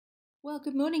Well,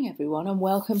 good morning everyone and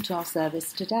welcome to our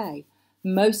service today.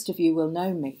 Most of you will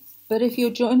know me, but if you're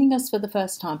joining us for the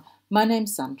first time, my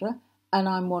name's Sandra and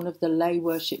I'm one of the lay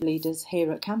worship leaders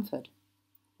here at Camford.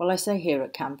 Well, I say here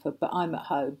at Camford, but I'm at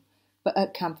home, but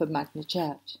at Camford Magna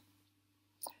Church.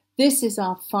 This is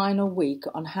our final week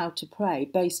on how to pray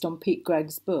based on Pete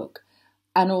Gregg's book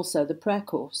and also the prayer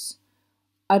course.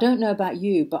 I don't know about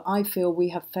you, but I feel we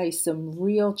have faced some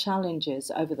real challenges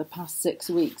over the past 6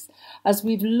 weeks as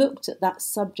we've looked at that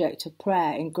subject of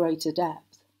prayer in greater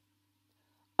depth.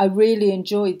 I really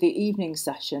enjoyed the evening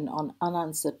session on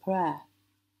unanswered prayer.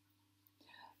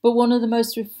 But one of the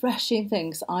most refreshing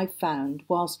things I've found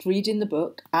whilst reading the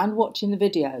book and watching the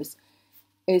videos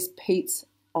is Pete's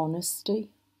honesty.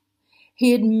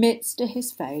 He admits to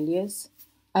his failures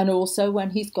and also when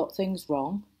he's got things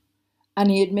wrong. And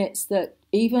he admits that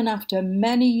even after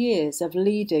many years of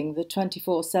leading the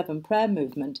 24/7 prayer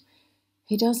movement,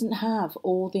 he doesn't have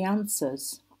all the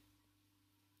answers.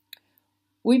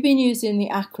 We've been using the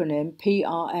acronym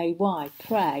PRAY,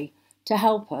 pray, to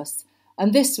help us.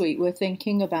 And this week we're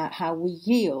thinking about how we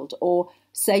yield or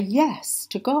say yes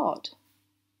to God.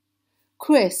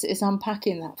 Chris is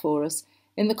unpacking that for us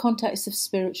in the context of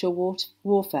spiritual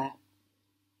warfare.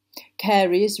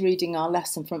 Carrie is reading our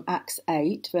lesson from Acts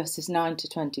 8, verses 9 to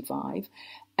 25.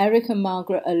 Eric and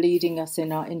Margaret are leading us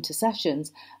in our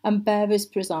intercessions, and Bev is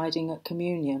presiding at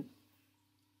communion.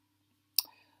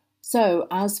 So,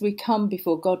 as we come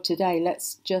before God today,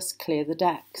 let's just clear the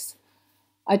decks.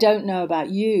 I don't know about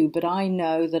you, but I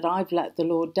know that I've let the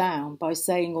Lord down by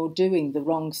saying or doing the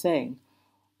wrong thing,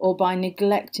 or by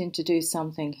neglecting to do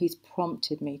something He's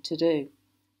prompted me to do.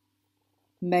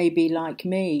 Maybe, like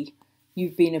me,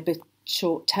 you've been a bit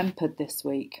short-tempered this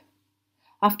week.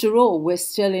 After all, we're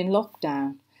still in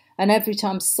lockdown, and every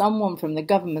time someone from the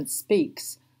government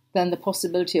speaks, then the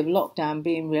possibility of lockdown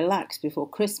being relaxed before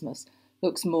Christmas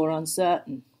looks more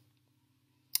uncertain.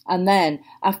 And then,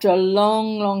 after a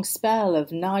long spell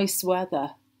of nice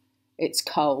weather, it's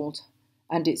cold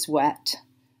and it's wet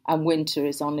and winter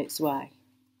is on its way.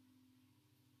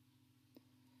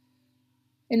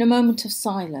 In a moment of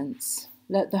silence,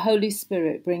 let the Holy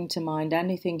Spirit bring to mind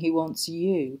anything He wants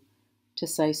you to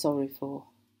say sorry for.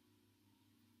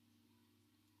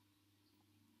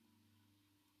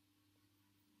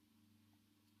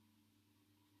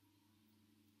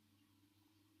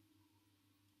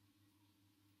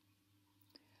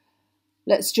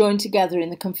 Let's join together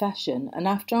in the confession, and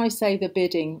after I say the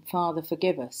bidding, Father,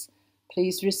 forgive us,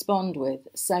 please respond with,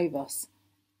 save us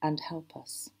and help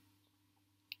us.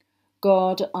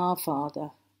 God, our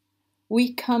Father,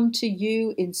 we come to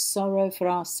you in sorrow for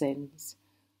our sins,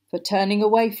 for turning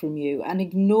away from you and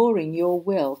ignoring your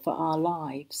will for our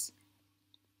lives.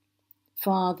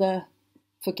 Father,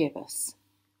 forgive us,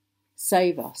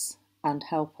 save us and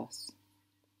help us.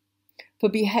 For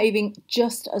behaving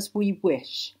just as we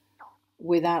wish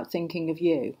without thinking of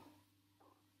you.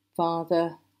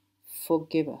 Father,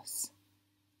 forgive us,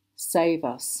 save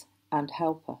us and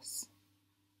help us.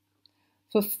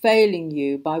 For failing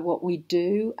you by what we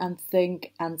do and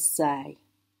think and say.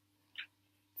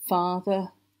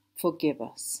 Father, forgive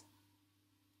us,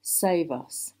 save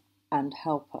us and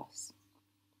help us.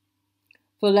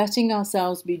 For letting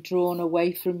ourselves be drawn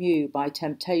away from you by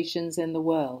temptations in the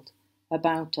world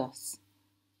about us.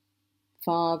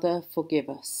 Father, forgive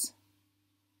us,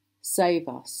 save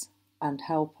us and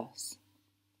help us.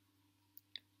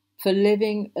 For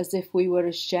living as if we were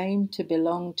ashamed to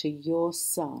belong to your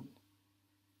Son.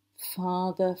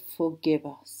 Father, forgive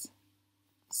us,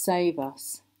 save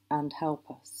us and help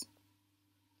us.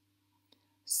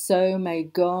 So may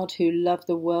God, who loved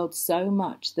the world so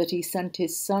much that He sent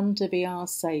His Son to be our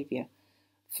Saviour,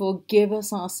 forgive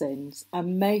us our sins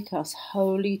and make us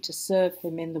holy to serve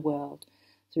Him in the world.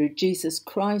 Through Jesus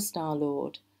Christ our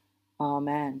Lord.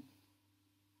 Amen.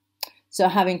 So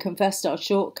having confessed our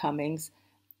shortcomings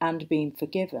and been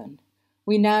forgiven,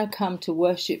 we now come to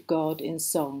worship God in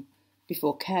song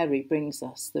before Carrie brings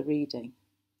us the reading.